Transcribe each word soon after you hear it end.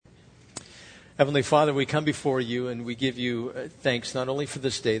Heavenly Father, we come before you and we give you thanks not only for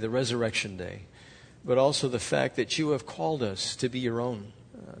this day, the resurrection day, but also the fact that you have called us to be your own,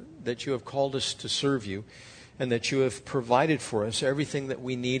 that you have called us to serve you, and that you have provided for us everything that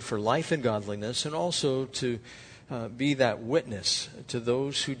we need for life and godliness, and also to be that witness to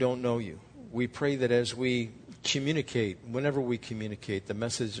those who don't know you. We pray that as we communicate, whenever we communicate the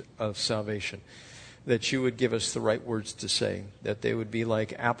message of salvation, that you would give us the right words to say, that they would be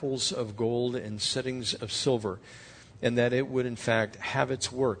like apples of gold in settings of silver, and that it would in fact have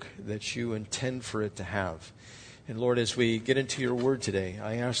its work that you intend for it to have. And Lord, as we get into your word today,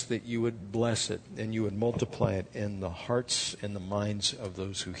 I ask that you would bless it and you would multiply it in the hearts and the minds of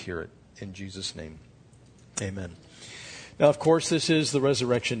those who hear it. In Jesus' name, amen. Now, of course, this is the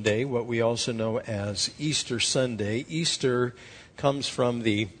Resurrection Day, what we also know as Easter Sunday. Easter comes from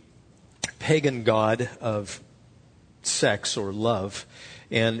the pagan god of sex or love,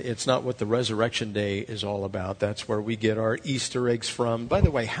 and it's not what the Resurrection Day is all about. That's where we get our Easter eggs from. By the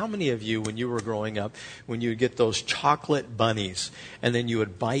way, how many of you, when you were growing up, when you would get those chocolate bunnies, and then you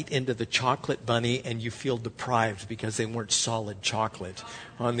would bite into the chocolate bunny and you feel deprived because they weren't solid chocolate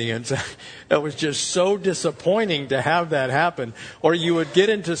on the inside? It was just so disappointing to have that happen. Or you would get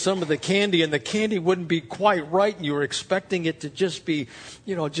into some of the candy and the candy wouldn't be quite right, and you were expecting it to just be,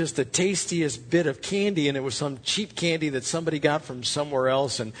 just the tastiest bit of candy, and it was some cheap candy that somebody got from somewhere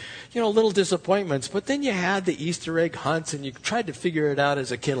else, and little disappointments. But then you had the Easter egg hunts, and you tried to figure it out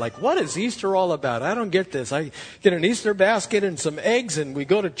as a kid, like, what is Easter all about? I don't get this. I get an Easter basket and some eggs, and we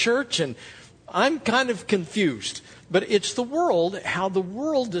go to church, and I'm kind of confused. But it's the world, how the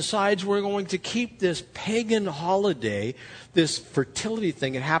world decides we're going to keep this pagan holiday, this fertility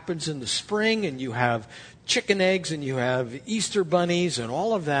thing. It happens in the spring, and you have chicken eggs, and you have Easter bunnies, and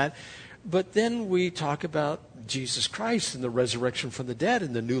all of that. But then we talk about Jesus Christ and the resurrection from the dead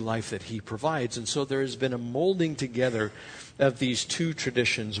and the new life that he provides. And so there has been a molding together of these two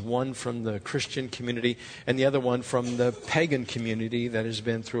traditions, one from the Christian community and the other one from the pagan community that has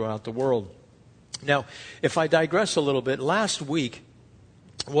been throughout the world. Now, if I digress a little bit, last week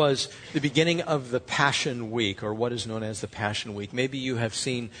was the beginning of the Passion Week, or what is known as the Passion Week. Maybe you have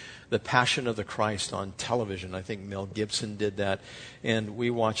seen The Passion of the Christ on television. I think Mel Gibson did that, and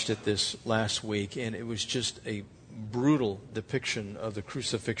we watched it this last week, and it was just a brutal depiction of the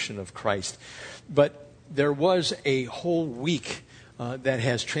crucifixion of Christ. But there was a whole week that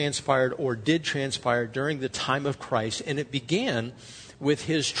has transpired or did transpire during the time of Christ, and it began with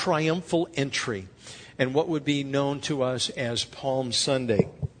his triumphal entry and what would be known to us as Palm Sunday.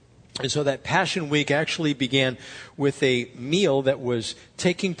 And so that Passion Week actually began with a meal that was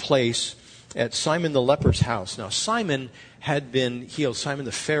taking place at Simon the leper's house. Now, Simon had been healed. Simon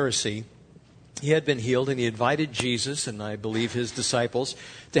the Pharisee, he had been healed, and he invited Jesus and I believe his disciples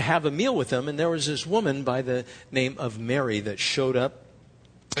to have a meal with him. And there was this woman by the name of Mary that showed up,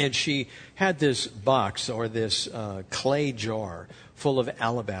 and she had this box or this clay jar full of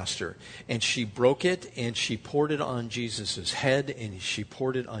alabaster, and she broke it and she poured it on Jesus' head, and she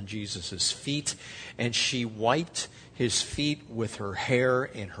poured it on Jesus' feet, and she wiped his feet with her hair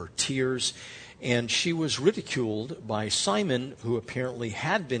and her tears. And she was ridiculed by Simon, who apparently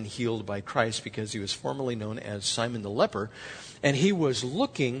had been healed by Christ because he was formerly known as Simon the leper. And he was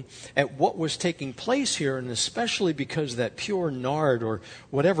looking at what was taking place here, and especially because that pure nard or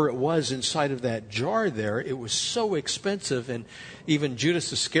whatever it was inside of that jar there, it was so expensive. And even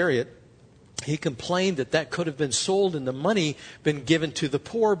Judas Iscariot, he complained that that could have been sold and the money been given to the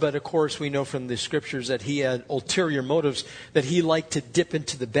poor. But of course, we know from the scriptures that he had ulterior motives, that he liked to dip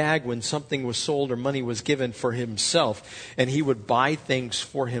into the bag when something was sold or money was given for himself. And he would buy things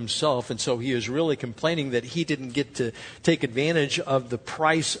for himself. And so he was really complaining that he didn't get to take advantage of the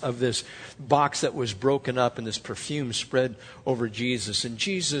price of this box that was broken up and this perfume spread over Jesus. And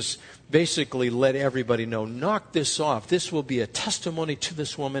Jesus basically let everybody know, knock this off. This will be a testimony to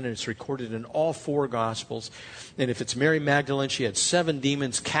this woman, and it's recorded in all four Gospels. And if it's Mary Magdalene, she had 7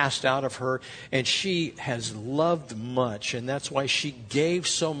 demons cast out of her, and she has loved much, and that's why she gave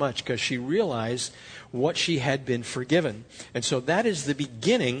so much, because she realized what she had been forgiven. And so that is the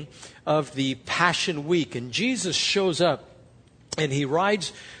beginning of the Passion Week. And Jesus shows up, and he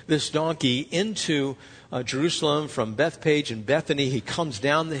rides this donkey into Jerusalem from Bethpage and Bethany. He comes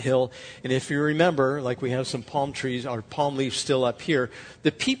down the hill, and if you remember, like we have some palm trees or palm leaves still up here,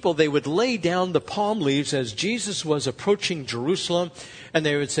 the people, they would lay down the palm leaves as Jesus was approaching Jerusalem, and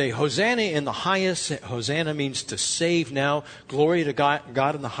they would say, Hosanna in the highest. Hosanna means to save now. Glory to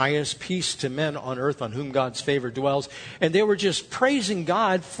God in the highest. Peace to men on earth on whom God's favor dwells. And they were just praising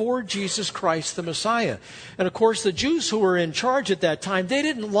God for Jesus Christ the Messiah. And of course, the Jews who were in charge charge at that time, they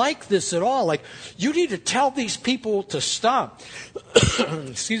didn't like this at all. Like, you need to tell these people to stop.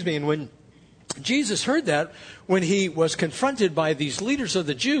 Excuse me. And when Jesus heard that, when he was confronted by these leaders of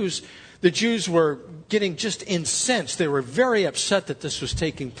the Jews were getting just incensed. They were very upset that this was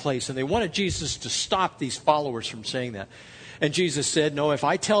taking place, and they wanted Jesus to stop these followers from saying that. And Jesus said, no, if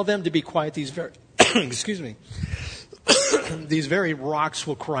I tell them to be quiet, these very, excuse me, these very rocks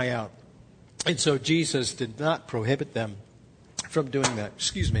will cry out. And so Jesus did not prohibit them from doing that.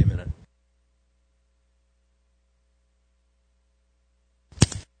 Excuse me a minute.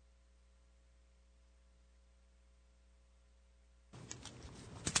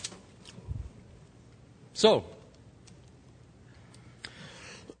 So,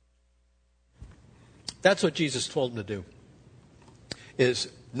 that's what Jesus told them to do, is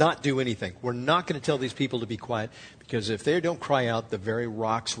not do anything. We're not going to tell these people to be quiet, because if they don't cry out, the very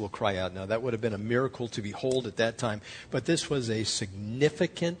rocks will cry out. Now, that would have been a miracle to behold at that time, but this was a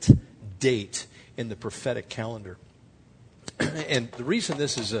significant date in the prophetic calendar. And the reason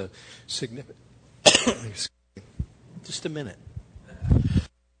this is a significant... Just a minute.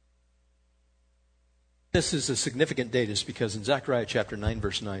 This is a significant date is because in Zechariah chapter 9,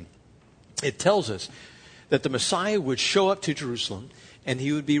 verse 9, it tells us that the Messiah would show up to Jerusalem and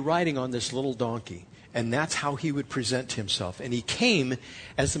he would be riding on this little donkey. And that's how he would present himself. And he came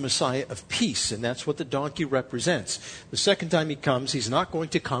as the Messiah of peace, and that's what the donkey represents. The second time he comes, he's not going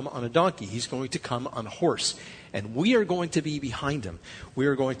to come on a donkey. He's going to come on a horse. And we are going to be behind him. We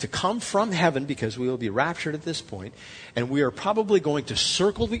are going to come from heaven, because we will be raptured at this point, and we are probably going to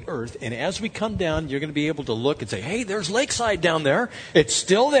circle the earth. And as we come down, you're going to be able to look and say, hey, there's Lakeside down there. It's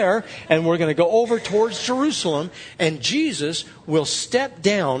still there. And we're going to go over towards Jerusalem, and Jesus will step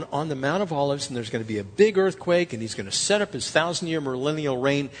down on the Mount of Olives, and there's going to be a big earthquake, and he's going to set up his 1,000-year millennial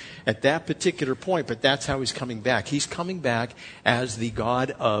reign at that particular point. But that's how he's coming back. He's coming back as the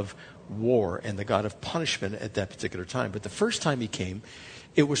God of war and the God of punishment at that particular time. But the first time he came,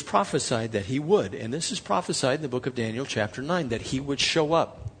 it was prophesied that he would. And this is prophesied in the book of Daniel chapter 9, that he would show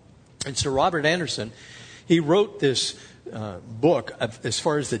up. And so Robert Anderson, he wrote this book as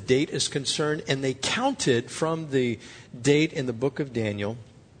far as the date is concerned, and they counted from the date in the book of Daniel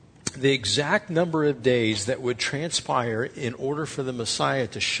the exact number of days that would transpire in order for the Messiah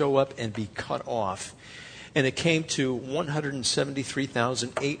to show up and be cut off. And it came to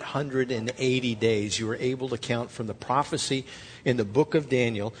 173,880 days. You were able to count from the prophecy in the book of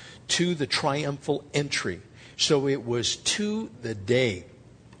Daniel to the triumphal entry. So it was to the day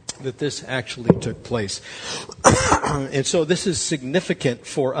that this actually took place. And so this is significant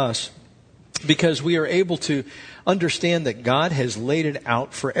for us, because we are able to understand that God has laid it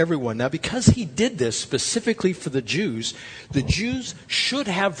out for everyone. Now, because he did this specifically for the Jews should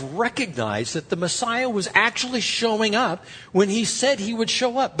have recognized that the Messiah was actually showing up when he said he would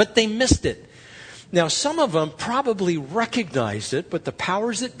show up, but they missed it. Now, some of them probably recognized it, but the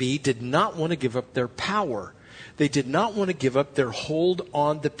powers that be did not want to give up their power. They did not want to give up their hold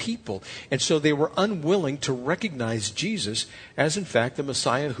on the people. And so they were unwilling to recognize Jesus as, in fact, the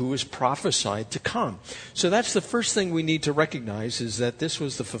Messiah who was prophesied to come. So that's the first thing we need to recognize, is that this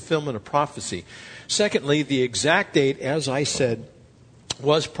was the fulfillment of prophecy. Secondly, the exact date, as I said,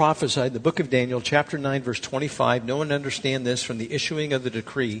 was prophesied in the book of Daniel, chapter 9, verse 25. No one understand this: from the issuing of the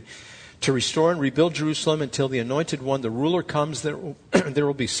decree to restore and rebuild Jerusalem until the anointed one, the ruler, comes, there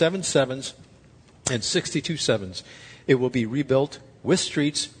will be 7 sevens and 62 sevens. It will be rebuilt with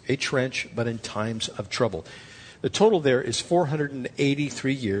streets, a trench, but in times of trouble. The total there is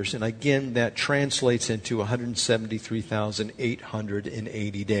 483 years, and again, that translates into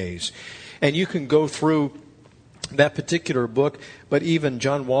 173,880 days. And you can go through that particular book, but even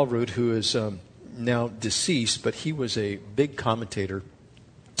John Walroot, who is now deceased, but he was a big commentator,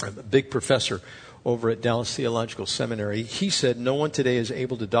 a big professor over at Dallas Theological Seminary, he said no one today is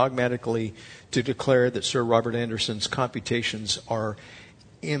able to dogmatically to declare that Sir Robert Anderson's computations are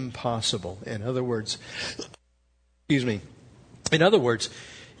impossible. In other words, he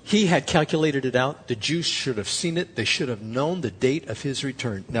had calculated it out. The Jews should have seen it. They should have known the date of his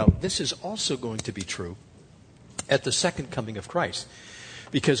return. Now, this is also going to be true at the second coming of Christ.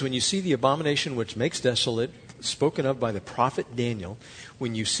 Because when you see the abomination which makes desolate, spoken of by the prophet Daniel,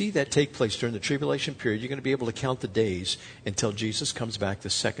 when you see that take place during the tribulation period, you're going to be able to count the days until Jesus comes back the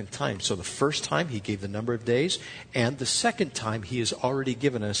second time. So the first time he gave the number of days, and the second time he has already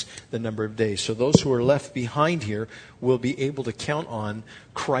given us the number of days. So those who are left behind here will be able to count on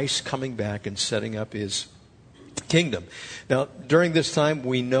Christ coming back and setting up his kingdom. Now, during this time,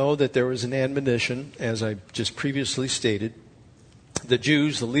 we know that there was an admonition, as I just previously stated. The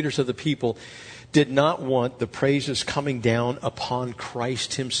Jews, the leaders of the people, did not want the praises coming down upon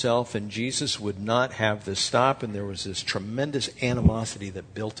Christ himself, and Jesus would not have this stop, and there was this tremendous animosity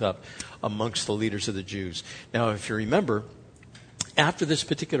that built up amongst the leaders of the Jews. Now, if you remember, after this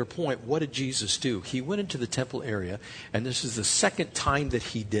particular point, what did Jesus do? He went into the temple area, and this is the second time that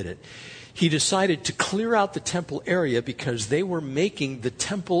he did it. He decided to clear out the temple area because they were making the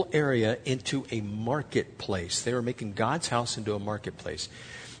temple area into a marketplace. They were making God's house into a marketplace.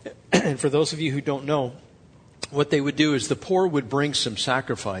 And for those of you who don't know, what they would do is the poor would bring some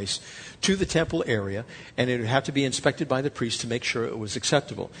sacrifice to the temple area, and it would have to be inspected by the priest to make sure it was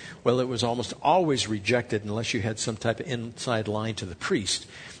acceptable. Well, it was almost always rejected unless you had some type of inside line to the priest.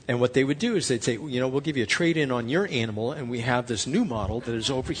 And what they would do is they'd say, we'll give you a trade-in on your animal, and we have this new model that is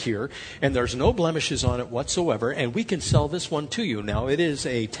over here, and there's no blemishes on it whatsoever, and we can sell this one to you. Now, it is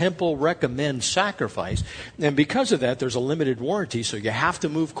a temple recommend sacrifice, and because of that, there's a limited warranty, so you have to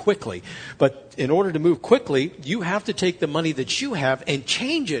move quickly. But in order to move quickly, you have to take the money that you have and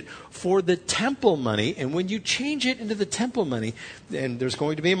change it for the temple money, and when you change it into the temple money, and there's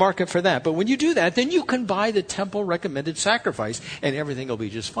going to be a market for that, but when you do that, then you can buy the temple recommended sacrifice, and everything will be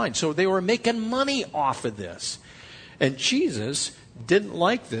just fine. So they were making money off of this. And Jesus didn't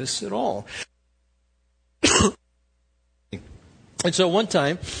like this at all. And so one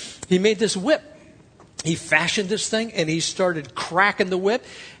time, he made this whip. He fashioned this thing, and he started cracking the whip,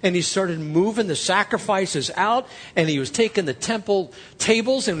 and he started moving the sacrifices out, and he was taking the temple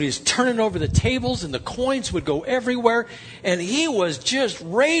tables, and he was turning over the tables, and the coins would go everywhere, and he was just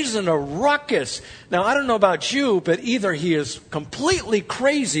raising a ruckus. Now, I don't know about you, but either he is completely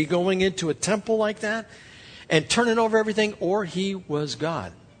crazy going into a temple like that and turning over everything, or he was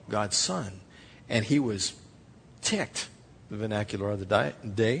God, God's son, and he was ticked. The vernacular of the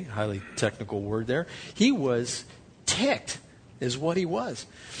day, highly technical word there. He was ticked, is what he was.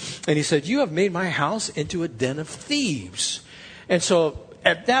 And he said, "You have made my house into a den of thieves." And so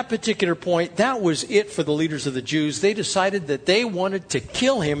at that particular point, that was it for the leaders of the Jews. They decided that they wanted to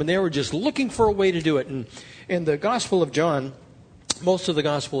kill him, and they were just looking for a way to do it. And in the Gospel of John, most of the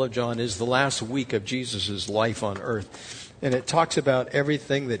Gospel of John is the last week of Jesus' life on earth. And it talks about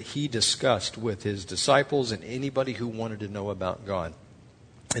everything that he discussed with his disciples and anybody who wanted to know about God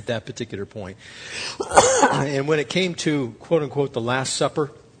at that particular point. And when it came to, quote unquote, the Last Supper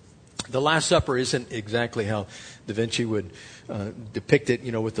isn't exactly how Da Vinci would depict it,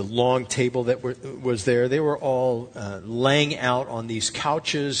 with the long table that was there. They were all laying out on these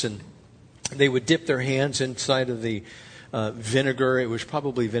couches, and they would dip their hands inside of the vinegar. It was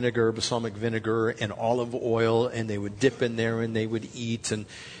probably vinegar, balsamic vinegar, and olive oil, and they would dip in there and they would eat, and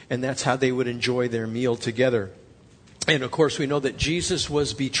that's how they would enjoy their meal together. And of course, we know that Jesus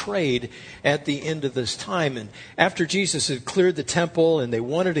was betrayed at the end of this time. And after Jesus had cleared the temple and they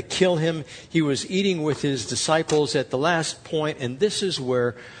wanted to kill him, he was eating with his disciples at the last point, and this is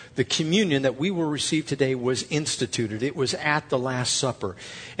where the communion that we will receive today was instituted. It was at the Last Supper.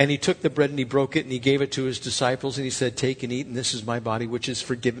 And he took the bread and he broke it and he gave it to his disciples and he said, "Take and eat, and this is my body which is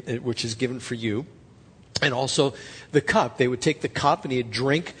given for you." And also the cup. They would take the cup and he'd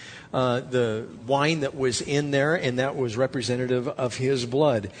drink the wine that was in there, and that was representative of his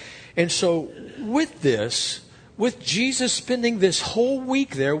blood. And so with this, with Jesus spending this whole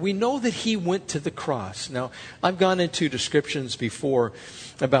week there, we know that he went to the cross. Now, I've gone into descriptions before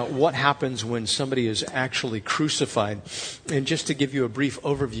about what happens when somebody is actually crucified. And just to give you a brief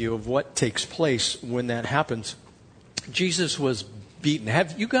overview of what takes place when that happens, Jesus was beaten.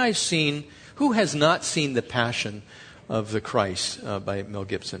 Have you guys seen, who has not seen The Passion of the Christ by Mel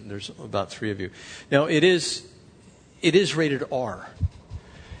Gibson? There's about 3 of you. Now, it is rated R.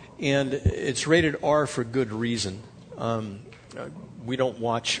 And it's rated R for good reason. We don't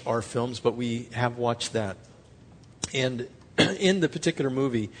watch R films, but we have watched that. And in the particular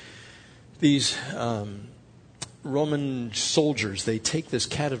movie, these Roman soldiers, they take this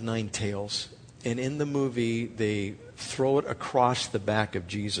cat of 9 tails, and in the movie, they throw it across the back of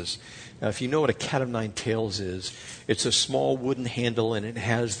Jesus. Now, if you know what a cat of 9 tails is, it's a small wooden handle, and it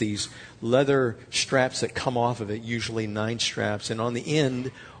has these leather straps that come off of it, usually 9 straps, and on the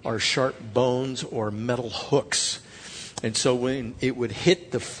end are sharp bones or metal hooks. And so when it would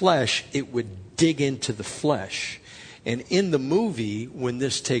hit the flesh, it would dig into the flesh. And in the movie, when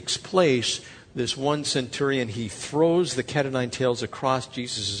this takes place, this one centurion, he throws the cat of 9 tails across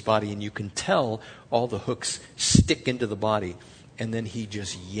Jesus' body, and you can tell all the hooks stick into the body. And then he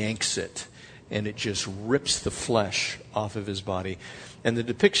just yanks it, and it just rips the flesh off of his body. And the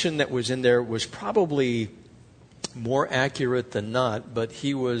depiction that was in there was probably more accurate than not, but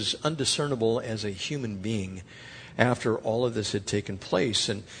he was undiscernible as a human being after all of this had taken place.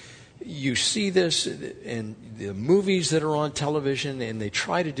 And You see this in the movies that are on television, and they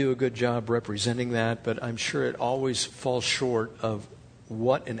try to do a good job representing that, but I'm sure it always falls short of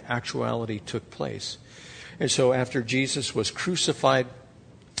what in actuality took place. And so after Jesus was crucified,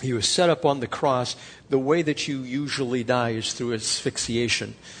 he was set up on the cross. The way that you usually die is through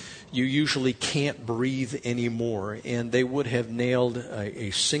asphyxiation. You usually can't breathe anymore. And they would have nailed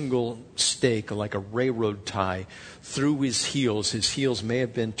a single stake, like a railroad tie, through his heels. His heels may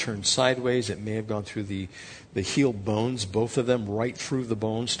have been turned sideways. It may have gone through the heel bones, both of them, right through the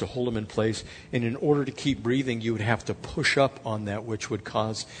bones to hold him in place. And in order to keep breathing, you would have to push up on that, which would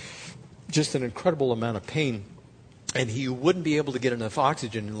cause just an incredible amount of pain. And you wouldn't be able to get enough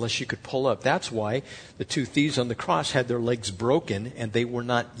oxygen unless you could pull up. That's why the two thieves on the cross had their legs broken and they were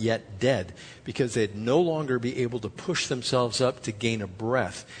not yet dead, because they'd no longer be able to push themselves up to gain a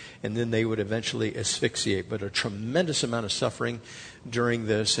breath. And then they would eventually asphyxiate. But a tremendous amount of suffering during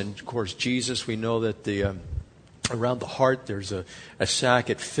this. And of course, Jesus, we know that around the heart, there's a sac.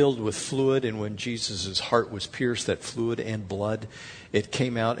 It filled with fluid, and when Jesus' heart was pierced, that fluid and blood, it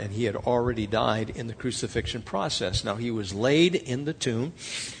came out, and he had already died in the crucifixion process. Now, he was laid in the tomb,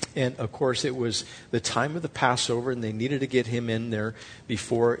 and of course, it was the time of the Passover, and they needed to get him in there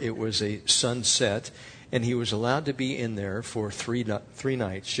before it was a sunset, and he was allowed to be in there for three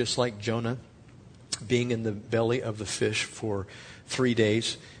nights, just like Jonah being in the belly of the fish for 3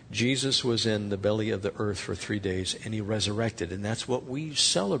 days. Jesus was in the belly of the earth for 3 days, and he resurrected. And that's what we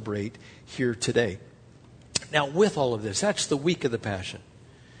celebrate here today. Now, with all of this, that's the week of the Passion.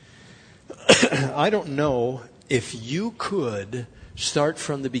 I don't know if you could start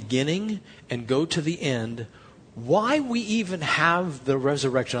from the beginning and go to the end, why we even have the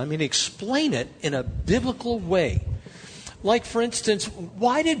resurrection. I mean, explain it in a biblical way. Like, for instance,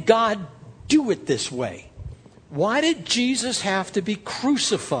 why did God do it this way? Why did Jesus have to be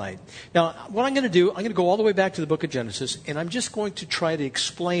crucified? Now, what I'm going to do, I'm going to go all the way back to the book of Genesis, and I'm just going to try to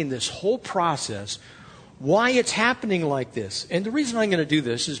explain this whole process, why it's happening like this. And the reason I'm going to do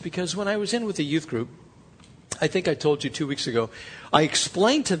this is because when I was in with the youth group, I think I told you 2 weeks ago, I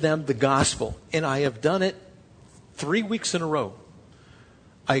explained to them the gospel, and I have done it 3 weeks in a row.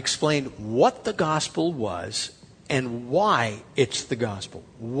 I explained what the gospel was and why it's the gospel,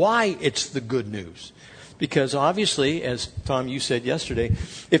 why it's the good news. Because obviously, as Tom, you said yesterday,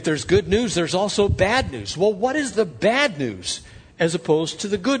 if there's good news, there's also bad news. Well, what is the bad news as opposed to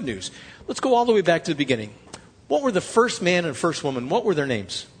the good news? Let's go all the way back to the beginning. What were the first man and first woman? What were their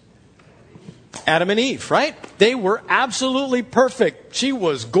names? Adam and Eve, right? They were absolutely perfect. She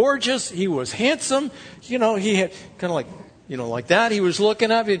was gorgeous. He was handsome. You know, he had kind of like, like that. He was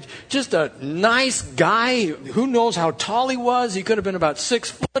looking up. Just a nice guy. Who knows how tall he was? He could have been about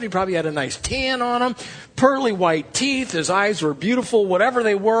 6 foot. He probably had a nice tan on him. Pearly white teeth. His eyes were beautiful, whatever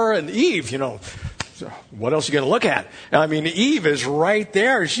they were. And Eve, what else are you going to look at? I mean, Eve is right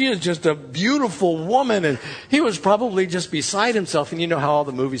there. She is just a beautiful woman. And he was probably just beside himself. And you know how all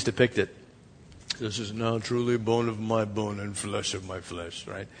the movies depict it. This is now truly bone of my bone and flesh of my flesh,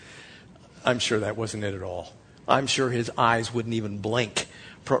 right? I'm sure that wasn't it at all. I'm sure his eyes wouldn't even blink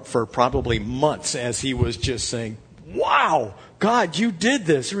for probably months as he was just saying, wow, God, you did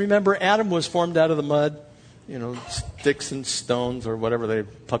this. Remember, Adam was formed out of the mud, sticks and stones or whatever, they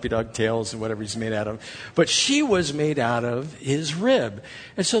puppy dog tails and whatever he's made out of. But she was made out of his rib.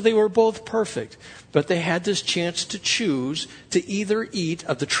 And so they were both perfect. But they had this chance to choose to either eat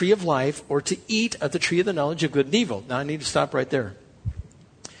of the tree of life or to eat of the tree of the knowledge of good and evil. Now, I need to stop right there.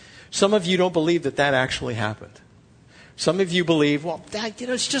 Some of you don't believe that actually happened. Some of you believe, well,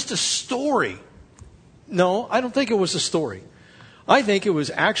 it's just a story. No, I don't think it was a story. I think it was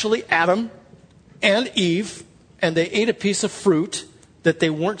actually Adam and Eve, and they ate a piece of fruit that they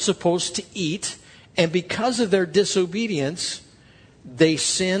weren't supposed to eat, and because of their disobedience, they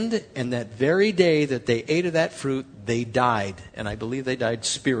sinned, and that very day that they ate of that fruit, they died. And I believe they died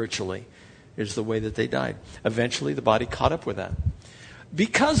spiritually, is the way that they died. Eventually, the body caught up with that.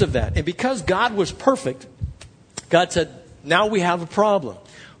 Because of that, and because God was perfect, God said, now we have a problem.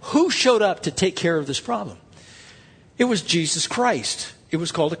 Who showed up to take care of this problem? It was Jesus Christ. It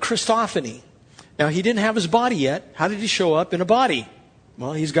was called a Christophany. Now, he didn't have his body yet. How did he show up in a body?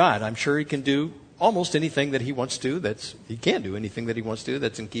 Well, he's God. I'm sure he can do almost anything that he wants to. He can do anything that he wants to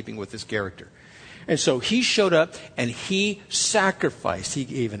that's in keeping with his character. And so he showed up and he sacrificed. He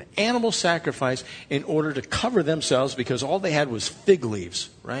gave an animal sacrifice in order to cover themselves because all they had was fig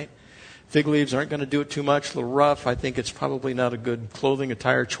leaves, right? Fig leaves aren't going to do it too much, a little rough. I think it's probably not a good clothing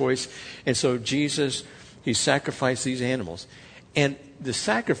attire choice. And so Jesus, he sacrificed these animals. And the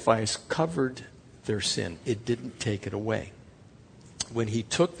sacrifice covered their sin. It didn't take it away. when he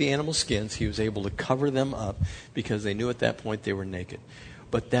took the animal skins, he was able to cover them up because they knew at that point they were naked.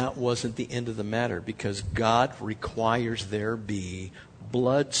 But that wasn't the end of the matter, because God requires there be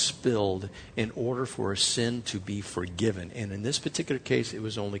blood spilled in order for a sin to be forgiven. And in this particular case, it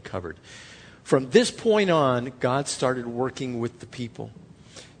was only covered. From this point on, God started working with the people.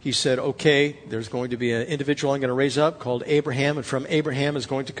 He said, okay, there's going to be an individual I'm going to raise up called Abraham, and from Abraham is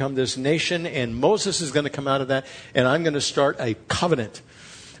going to come this nation, and Moses is going to come out of that, and I'm going to start a covenant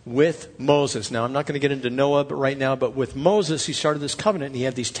with Moses. Now, I'm not going to get into Noah right now, but with Moses, he started this covenant, and he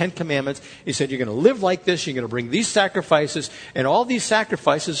had these 10 commandments. He said, you're going to live like this, you're going to bring these sacrifices, and all these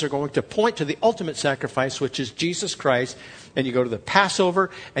sacrifices are going to point to the ultimate sacrifice, which is Jesus Christ. And you go to the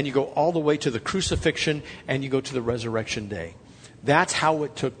Passover, and you go all the way to the crucifixion, and you go to the resurrection day. That's how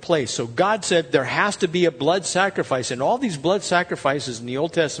it took place. So God said there has to be a blood sacrifice. And all these blood sacrifices in the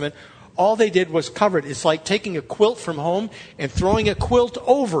Old Testament, all they did was cover it. It's like taking a quilt from home and throwing a quilt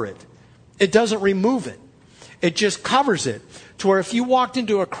over it. It doesn't remove it. It just covers it. To where if you walked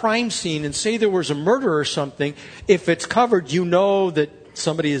into a crime scene and say there was a murder or something, if it's covered, you know that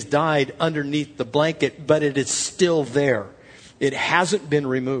somebody has died underneath the blanket, but it is still there. It hasn't been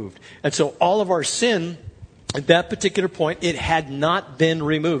removed. And so all of our sin, at that particular point, it had not been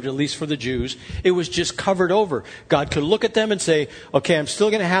removed, at least for the Jews. It was just covered over. God could look at them and say, okay, I'm still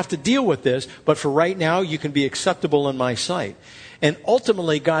going to have to deal with this, but for right now, you can be acceptable in my sight. And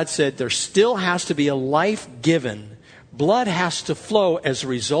ultimately, God said there still has to be a life given. Blood has to flow as a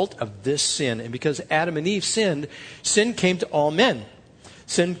result of this sin. And because Adam and Eve sinned, sin came to all men.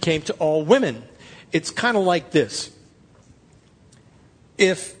 Sin came to all women. It's kind of like this.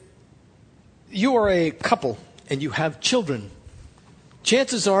 If you are a couple and you have children,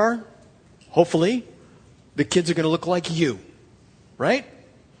 chances are, hopefully, the kids are going to look like you, right?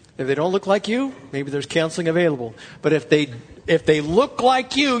 If they don't look like you, maybe there's counseling available. But if they look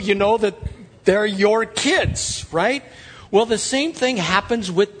like you know that they're your kids, right? Well, the same thing happens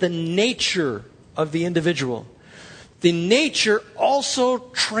with the nature of the individual. The nature also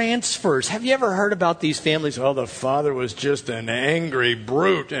transfers. Have you ever heard about these families? Oh, the father was just an angry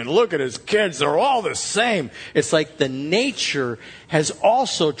brute, and look at his kids, they're all the same. It's like the nature has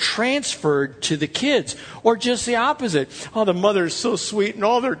also transferred to the kids. Or just the opposite. Oh, the mother is so sweet, and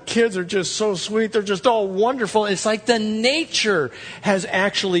all their kids are just so sweet. They're just all wonderful. It's like the nature has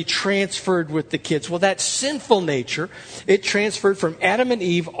actually transferred with the kids. Well, that sinful nature, it transferred from Adam and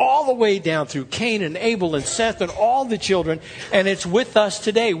Eve all the way down through Cain and Abel and Seth and all the children, and it's with us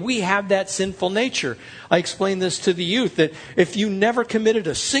today. We have that sinful nature. I explained this to the youth, that if you never committed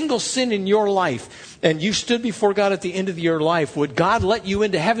a single sin in your life and you stood before God at the end of your life, would God let you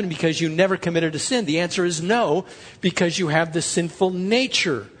into heaven because you never committed a sin? The answer is no, because you have the sinful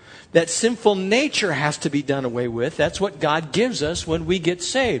nature. That sinful nature has to be done away with. That's what God gives us when we get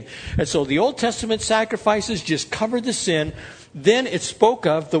saved. And so the Old Testament sacrifices just covered the sin. Then it spoke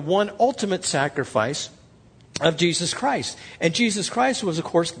of the one ultimate sacrifice of Jesus Christ. And Jesus Christ was, of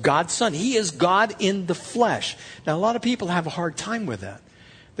course, God's Son. He is God in the flesh. Now, a lot of people have a hard time with that.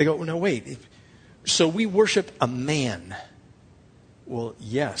 They go, well, no, wait. So we worship a man. Well,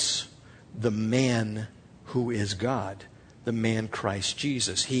 yes, the man who is God, the man Christ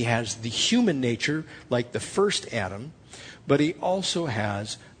Jesus. He has the human nature like the first Adam, but he also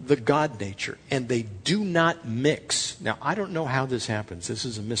has the God nature. And they do not mix. Now, I don't know how this happens. This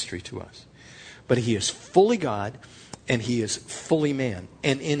is a mystery to us. But he is fully God and he is fully man.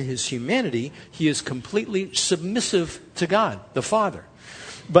 And in his humanity, he is completely submissive to God, the Father.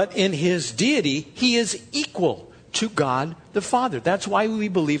 But in his deity, he is equal to God the Father. That's why we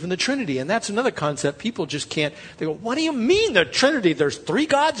believe in the Trinity. And that's another concept people just can't. They go, what do you mean the Trinity? There's three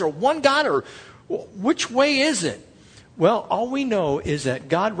gods or one God? Or which way is it? Well, all we know is that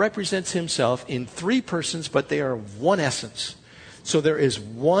God represents himself in three persons, but they are one essence. So there is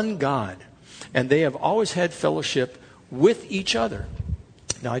one God. And they have always had fellowship with each other.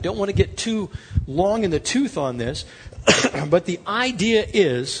 Now, I don't want to get too long in the tooth on this, but the idea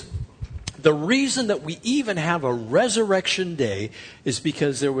is the reason that we even have a resurrection day is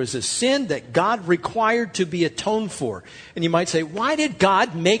because there was a sin that God required to be atoned for. And you might say, why did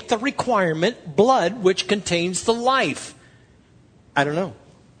God make the requirement blood which contains the life? I don't know.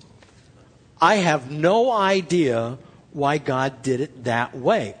 I have no idea why God did it that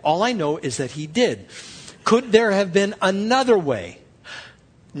way. All I know is that he did. Could there have been another way?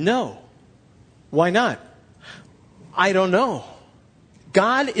 No. Why not? I don't know.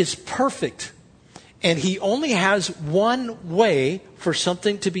 God is perfect, and he only has one way for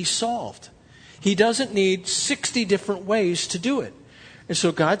something to be solved. He doesn't need 60 different ways to do it. And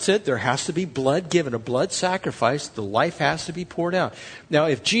so God said there has to be blood given, a blood sacrifice. The life has to be poured out. Now,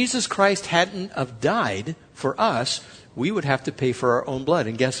 if Jesus Christ hadn't have died for us, we would have to pay for our own blood.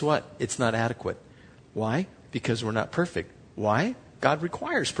 And guess what? It's not adequate. Why? Because we're not perfect. Why? God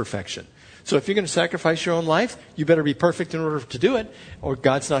requires perfection. So if you're going to sacrifice your own life, you better be perfect in order to do it, or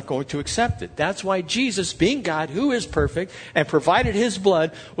God's not going to accept it. That's why Jesus, being God, who is perfect, and provided his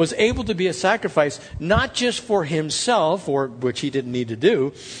blood, was able to be a sacrifice, not just for himself, or which he didn't need to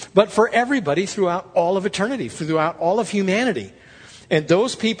do, but for everybody throughout all of eternity, throughout all of humanity. And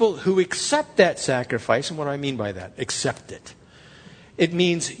those people who accept that sacrifice, and what do I mean by that? Accept it. It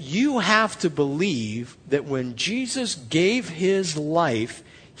means you have to believe that when Jesus gave his life,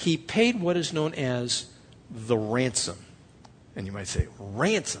 he paid what is known as the ransom. And you might say,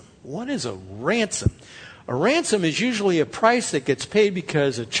 ransom? What is a ransom? A ransom is usually a price that gets paid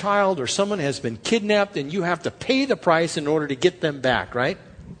because a child or someone has been kidnapped and you have to pay the price in order to get them back, right?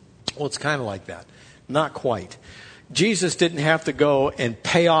 Well, it's kind of like that. Not quite. Jesus didn't have to go and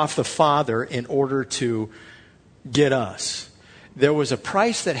pay off the Father in order to get us. There was a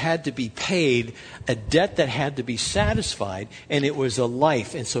price that had to be paid, a debt that had to be satisfied, and it was a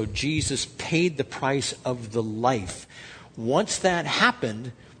life. And so Jesus paid the price of the life. Once that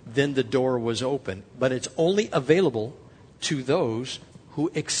happened, then the door was open. But it's only available to those who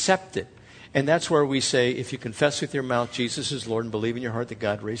accept it. And that's where we say, if you confess with your mouth Jesus is Lord and believe in your heart that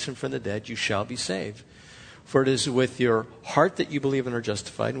God raised him from the dead, you shall be saved. For it is with your heart that you believe and are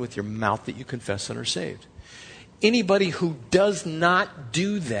justified, and with your mouth that you confess and are saved. Anybody who does not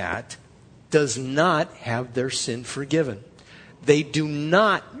do that does not have their sin forgiven. They do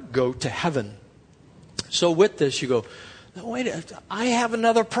not go to heaven. So with this, you go, wait, I have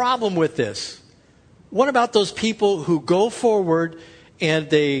another problem with this. What about those people who go forward and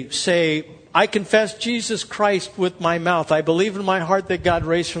they say, I confess Jesus Christ with my mouth. I believe in my heart that God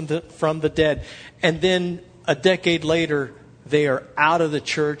raised from the dead. And then a decade later, they are out of the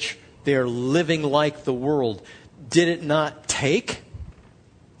church. They are living like the world. Did it not take?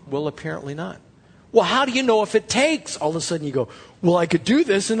 Well, apparently not. Well, how do you know if it takes? All of a sudden you go, well, I could do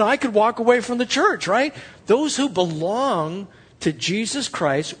this and I could walk away from the church, right? Those who belong to Jesus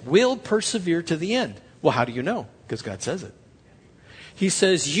Christ will persevere to the end. Well, how do you know? Because God says it. He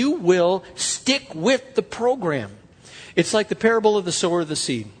says you will stick with the program. It's like the parable of the sower of the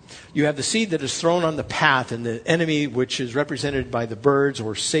seed. You have the seed that is thrown on the path, and the enemy, which is represented by the birds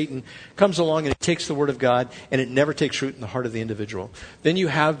or Satan, comes along and it takes the word of God, and it never takes root in the heart of the individual. Then you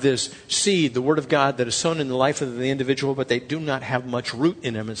have this seed, the word of God, that is sown in the life of the individual, but they do not have much root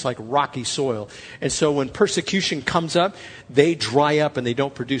in them. It's like rocky soil. And so when persecution comes up, they dry up and they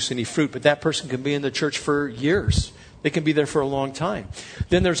don't produce any fruit. But that person can be in the church for years. They can be there for a long time.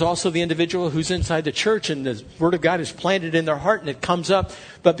 Then there's also the individual who's inside the church and the word of God is planted in their heart and it comes up.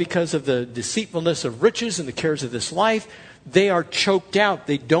 But because of the deceitfulness of riches and the cares of this life, they are choked out.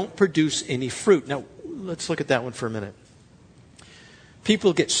 They don't produce any fruit. Now, let's look at that one for a minute.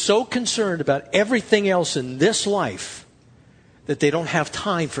 People get so concerned about everything else in this life that they don't have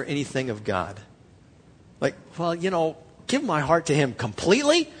time for anything of God. Like, well, give my heart to him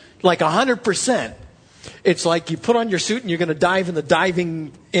completely, like 100%. It's like you put on your suit and you're going to dive in the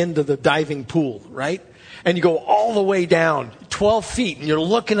diving end of the diving pool, right? And you go all the way down 12 feet and you're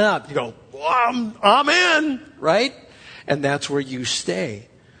looking up. You go, well, I'm in, right? And that's where you stay.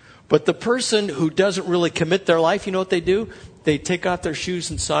 But the person who doesn't really commit their life, you know what they do? They take off their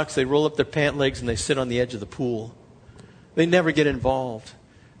shoes and socks, they roll up their pant legs, and they sit on the edge of the pool. They never get involved.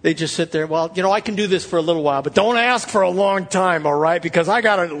 They just sit there, well, I can do this for a little while, but don't ask for a long time, all right? Because I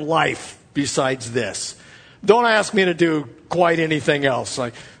got a life besides this. Don't ask me to do quite anything else.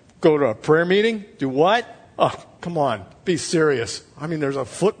 Like, go to a prayer meeting? Do what? Oh, come on. Be serious. I mean, there's a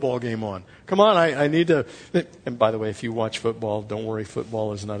football game on. Come on, I need to... And by the way, if you watch football, don't worry,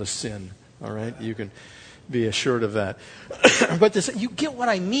 football is not a sin. All right? You can be assured of that. But you get what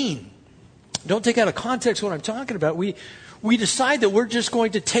I mean. Don't take out of context what I'm talking about. We decide that we're just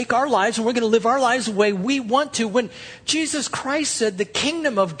going to take our lives and we're going to live our lives the way we want to. When Jesus Christ said the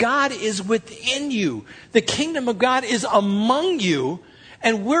kingdom of God is within you. The kingdom of God is among you.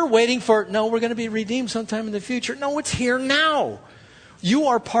 And we're waiting for, no, we're going to be redeemed sometime in the future. No, it's here now. You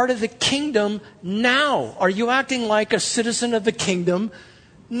are part of the kingdom now. Are you acting like a citizen of the kingdom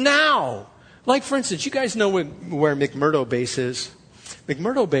now? Like, for instance, you guys know where McMurdo Base is?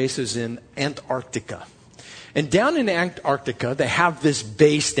 McMurdo Base is in Antarctica. And down in Antarctica, they have this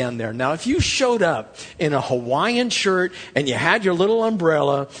base down there. Now, if you showed up in a Hawaiian shirt and you had your little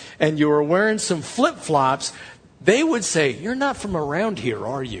umbrella and you were wearing some flip-flops, they would say, you're not from around here,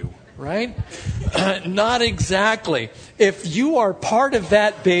 are you? right? Not exactly. If you are part of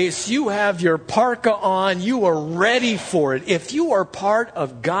that base, you have your parka on, you are ready for it. If you are part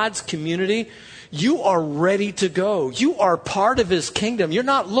of God's community, you are ready to go. You are part of His kingdom. You're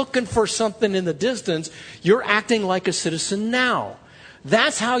not looking for something in the distance. You're acting like a citizen now.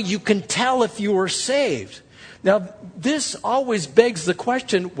 That's how you can tell if you are saved. Now, this always begs the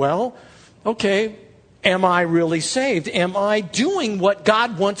question, well, okay, am I really saved? Am I doing what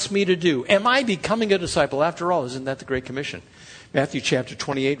God wants me to do? Am I becoming a disciple? After all, isn't that the Great Commission? Matthew chapter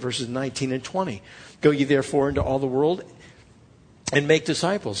 28, verses 19 and 20. Go ye therefore into all the world and make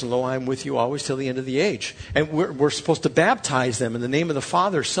disciples. And lo, I am with you always till the end of the age. And we're supposed to baptize them in the name of the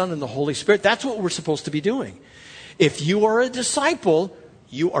Father, Son, and the Holy Spirit. That's what we're supposed to be doing. If you are a disciple,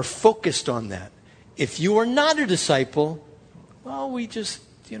 you are focused on that. If you are not a disciple, well, we just,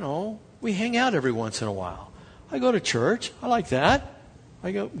 we hang out every once in a while. I go to church. I like that.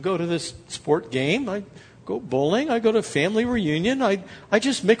 I go to this sport game. I go bowling. I go to family reunion. I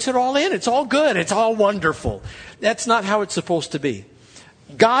just mix it all in. It's all good. It's all wonderful. That's not how it's supposed to be.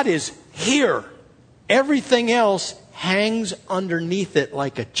 God is here. Everything else hangs underneath it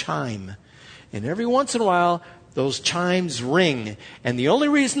like a chime. And every once in a while, those chimes ring. And the only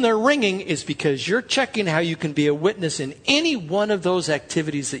reason they're ringing is because you're checking how you can be a witness in any one of those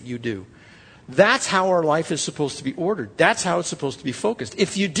activities that you do. That's how our life is supposed to be ordered. That's how it's supposed to be focused.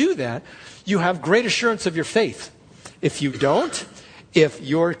 If you do that, you have great assurance of your faith. If you don't, if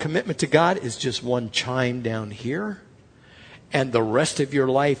your commitment to God is just one chime down here, and the rest of your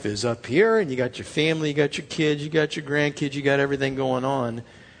life is up here, and you got your family, you got your kids, you got your grandkids, you got everything going on,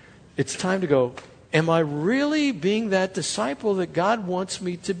 it's time to go, am I really being that disciple that God wants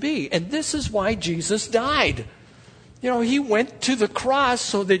me to be? And this is why Jesus died. He went to the cross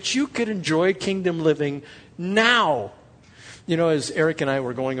so that you could enjoy kingdom living now. As Eric and I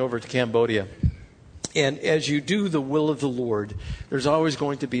were going over to Cambodia, and as you do the will of the Lord, there's always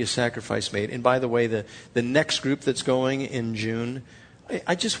going to be a sacrifice made. And by the way, the next group that's going in June,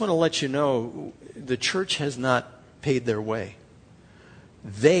 I just want to let you know, the church has not paid their way.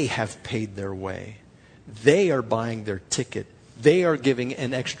 They have paid their way. They are buying their ticket. They are giving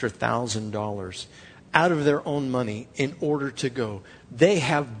an extra $1,000 out of their own money in order to go. They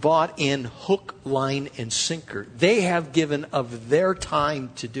have bought in hook, line, and sinker. They have given of their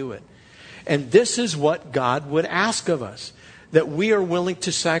time to do it. And this is what God would ask of us, that we are willing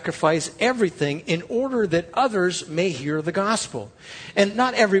to sacrifice everything in order that others may hear the gospel. And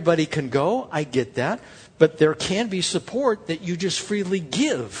not everybody can go, I get that, but there can be support that you just freely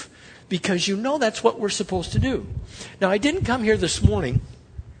give, because that's what we're supposed to do. Now, I didn't come here this morning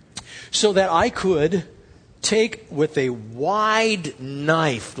so that I could take with a wide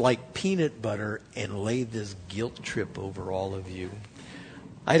knife like peanut butter and lay this guilt trip over all of you.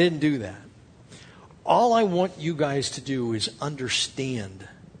 I didn't do that. All I want you guys to do is understand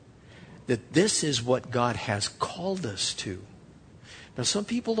that this is what God has called us to. Now, some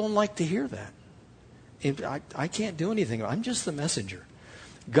people don't like to hear that. And I can't do anything. I'm just the messenger.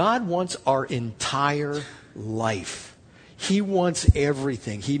 God wants our entire life. He wants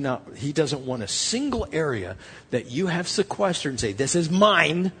everything. He doesn't want a single area that you have sequestered and say, this is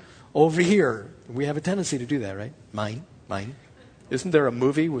mine over here. We have a tendency to do that, right? Mine, mine. Isn't there a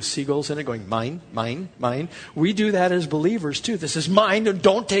movie with seagulls in it going, mine, mine, mine? We do that as believers too. This is mine, and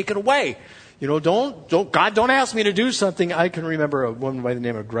don't take it away. God, don't ask me to do something. I can remember a woman by the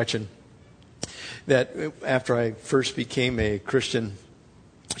name of Gretchen that after I first became a Christian,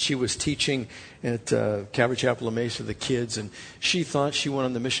 she was teaching at Calvary Chapel of Mesa, the kids, and she thought she went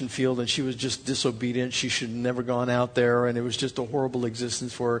on the mission field and she was just disobedient. She should have never gone out there, and it was just a horrible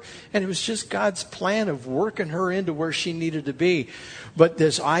existence for her. And it was just God's plan of working her into where she needed to be. But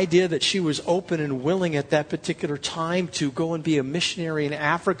this idea that she was open and willing at that particular time to go and be a missionary in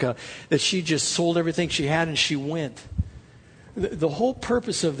Africa, that she just sold everything she had and she went. The whole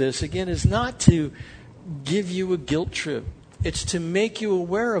purpose of this, again, is not to give you a guilt trip. It's to make you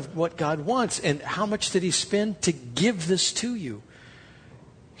aware of what God wants. And how much did He spend to give this to you?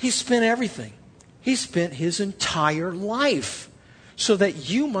 He spent everything. He spent His entire life so that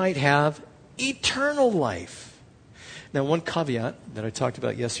you might have eternal life. Now, one caveat that I talked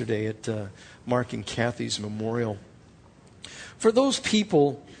about yesterday at Mark and Kathy's memorial. For those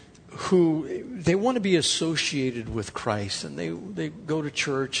people who, they want to be associated with Christ, and they go to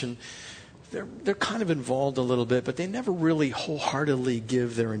church, and they're kind of involved a little bit, but they never really wholeheartedly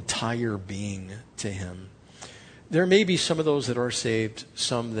give their entire being to Him. There may be some of those that are saved,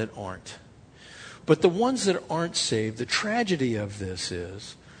 some that aren't. But the ones that aren't saved, the tragedy of this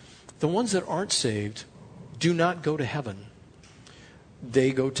is, the ones that aren't saved do not go to heaven.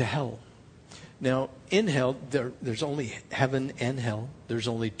 they go to hell. Now, in hell, there's only heaven and hell. There's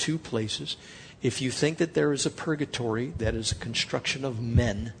only two places. If you think that there is a purgatory, that is a construction of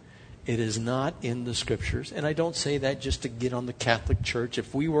men. It is not in the Scriptures. And I don't say that just to get on the Catholic Church.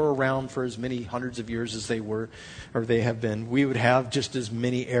 If we were around for as many hundreds of years as they were, or they have been, we would have just as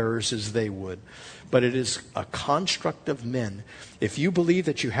many errors as they would. But it is a construct of men. If you believe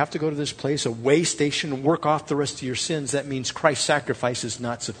that you have to go to this place, a way station, and work off the rest of your sins, that means Christ's sacrifice is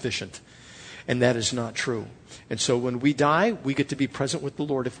not sufficient. And that is not true. And so when we die, we get to be present with the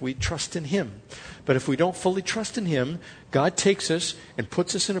Lord if we trust in Him. But if we don't fully trust in Him, God takes us and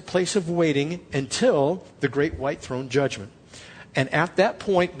puts us in a place of waiting until the great white throne judgment. And at that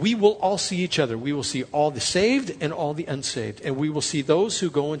point, we will all see each other. We will see all the saved and all the unsaved. And we will see those who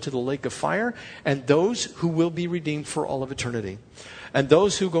go into the lake of fire and those who will be redeemed for all of eternity. And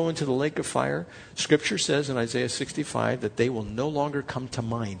those who go into the lake of fire, Scripture says in Isaiah 65 that they will no longer come to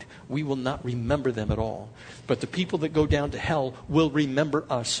mind. We will not remember them at all. But the people that go down to hell will remember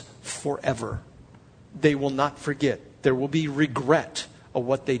us forever. They will not forget. There will be regret of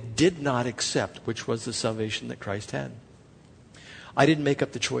what they did not accept, which was the salvation that Christ had. I didn't make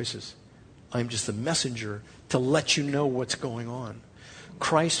up the choices. I'm just a messenger to let you know what's going on.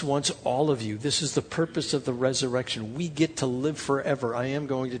 Christ wants all of you. This is the purpose of the resurrection. We get to live forever. I am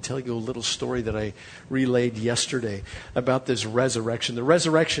going to tell you a little story that I relayed yesterday about this resurrection. The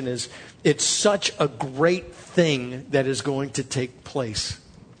resurrection it's such a great thing that is going to take place.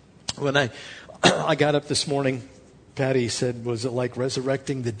 When I got up this morning, Patty said, was it like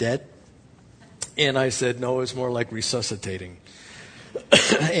resurrecting the dead? And I said, no, it's more like resuscitating.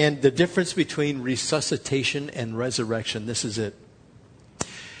 And the difference between resuscitation and resurrection, this is it.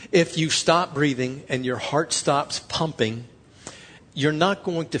 If you stop breathing and your heart stops pumping, you're not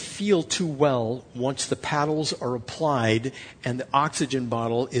going to feel too well once the paddles are applied and the oxygen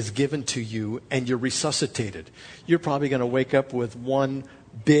bottle is given to you and you're resuscitated. You're probably going to wake up with one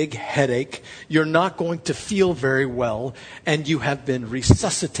big headache. You're not going to feel very well, and you have been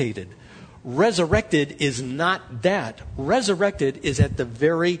resuscitated. Resurrected is not that. Resurrected is at the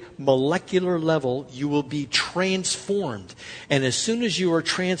very molecular level. You will be transformed. And as soon as you are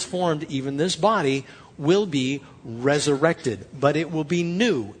transformed, even this body will be resurrected. But it will be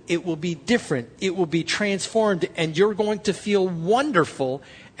new. It will be different. It will be transformed. And you're going to feel wonderful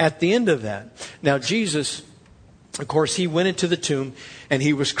at the end of that. Now, Jesus, of course, He went into the tomb and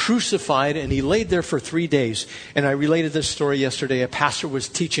He was crucified and He laid there for 3 days. And I related this story yesterday. A pastor was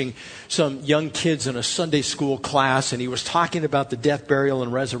teaching some young kids in a Sunday school class, and he was talking about the death, burial,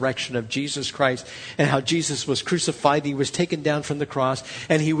 and resurrection of Jesus Christ and how Jesus was crucified. He was taken down from the cross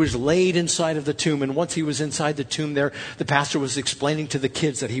and He was laid inside of the tomb. And once He was inside the tomb there, the pastor was explaining to the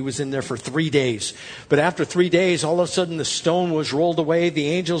kids that He was in there for 3 days. But after 3 days, all of a sudden the stone was rolled away. The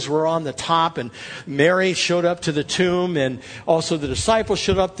angels were on the top, and Mary showed up to the tomb, and also the disciples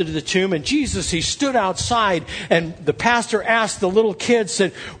showed up to the tomb, and Jesus, He stood outside, and the pastor asked the little kids,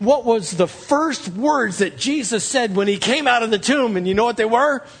 said, what was the first words that Jesus said when He came out of the tomb? And you know what they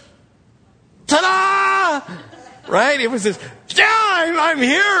were? Ta-da! Right? It was this, yeah, I'm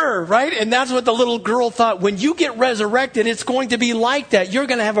here, right? And that's what the little girl thought. When you get resurrected, it's going to be like that. You're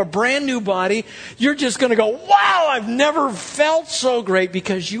going to have a brand new body. You're just going to go, wow, I've never felt so great,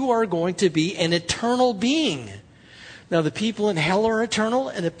 because you are going to be an eternal being. Now, the people in hell are eternal,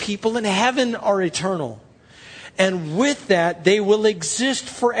 and the people in heaven are eternal. And with that, they will exist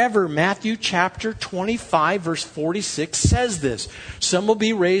forever. Matthew chapter 25, verse 46 says this. Some will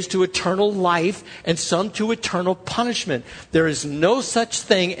be raised to eternal life, and some to eternal punishment. There is no such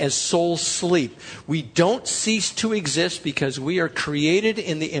thing as soul sleep. We don't cease to exist because we are created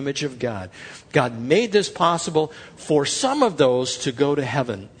in the image of God. God made this possible for some of those to go to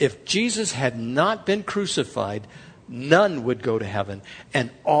heaven. If Jesus had not been crucified, none would go to heaven, and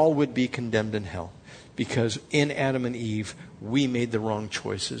all would be condemned in hell. Because in Adam and Eve, we made the wrong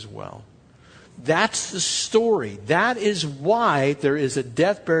choice as well. That's the story. That is why there is a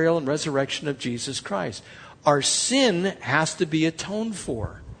death, burial, and resurrection of Jesus Christ. Our sin has to be atoned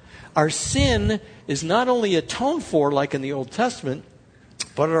for. Our sin is not only atoned for, like in the Old Testament,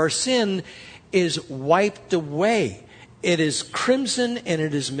 but our sin is wiped away. It is crimson and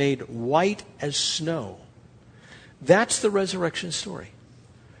it is made white as snow. That's the resurrection story.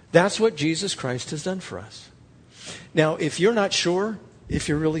 That's what Jesus Christ has done for us. Now, if you're not sure if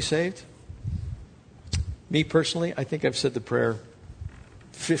you're really saved, me personally, I think I've said the prayer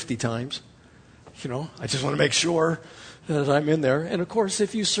 50 times. I just want to make sure that I'm in there. And of course,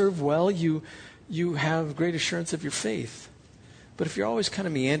 if you serve well, you have great assurance of your faith. But if you're always kind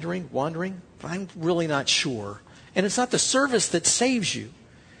of meandering, wandering, I'm really not sure And it's not the service that saves you.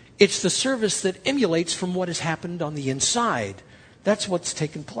 It's the service that emulates from what has happened on the inside. That's what's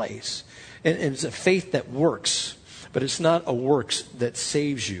taken place. And it's a faith that works, but it's not a works that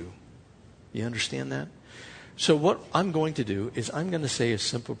saves you. You understand that? So what I'm going to do is I'm going to say a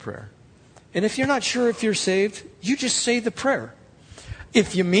simple prayer. And if you're not sure if you're saved, you just say the prayer.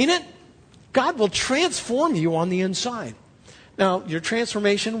 If you mean it, God will transform you on the inside. Now, your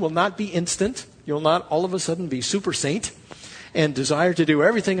transformation will not be instant. You'll not all of a sudden be super saint and desire to do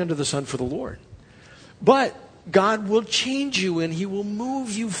everything under the sun for the Lord. But God will change you and He will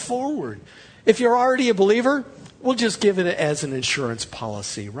move you forward. If you're already a believer, we'll just give it as an insurance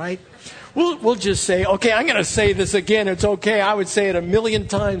policy, right? We'll just say, okay, I'm going to say this again. It's okay. I would say it 1,000,000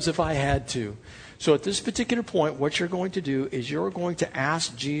 times if I had to. So at this particular point, what you're going to do is you're going to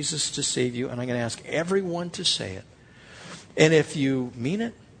ask Jesus to save you, and I'm going to ask everyone to say it. And if you mean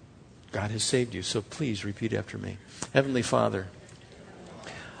it, God has saved you. So please repeat after me. Heavenly Father,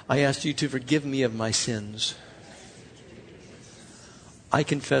 I ask you to forgive me of my sins. I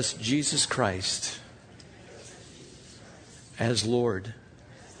confess Jesus Christ as Lord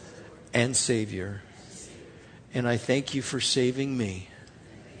and Savior. And I thank you for saving me.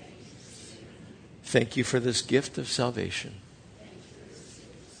 Thank you for this gift of salvation.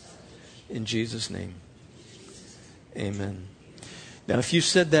 In Jesus' name, amen. Now, if you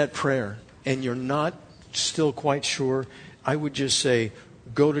said that prayer and you're not still quite sure, I would just say,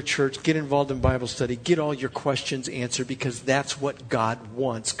 go to church, get involved in Bible study, get all your questions answered, because that's what God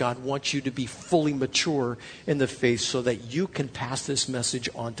wants. God wants you to be fully mature in the faith so that you can pass this message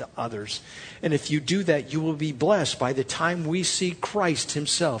on to others. And if you do that, you will be blessed. By the time we see Christ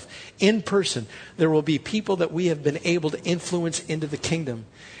Himself in person, there will be people that we have been able to influence into the kingdom.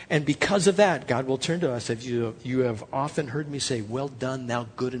 And because of that, God will turn to us. If you have often heard me say, well done, thou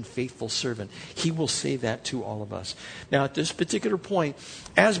good and faithful servant. He will say that to all of us. Now, at this particular point,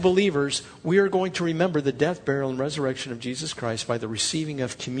 as believers, we are going to remember the death, burial, and resurrection of Jesus Christ by the receiving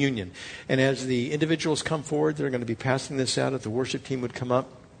of communion. And as the individuals come forward, they're going to be passing this out. If the worship team would come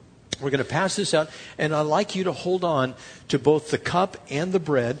up, we're going to pass this out. And I'd like you to hold on to both the cup and the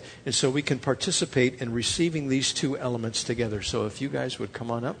bread, and so we can participate in receiving these two elements together. So if you guys would come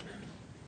on up.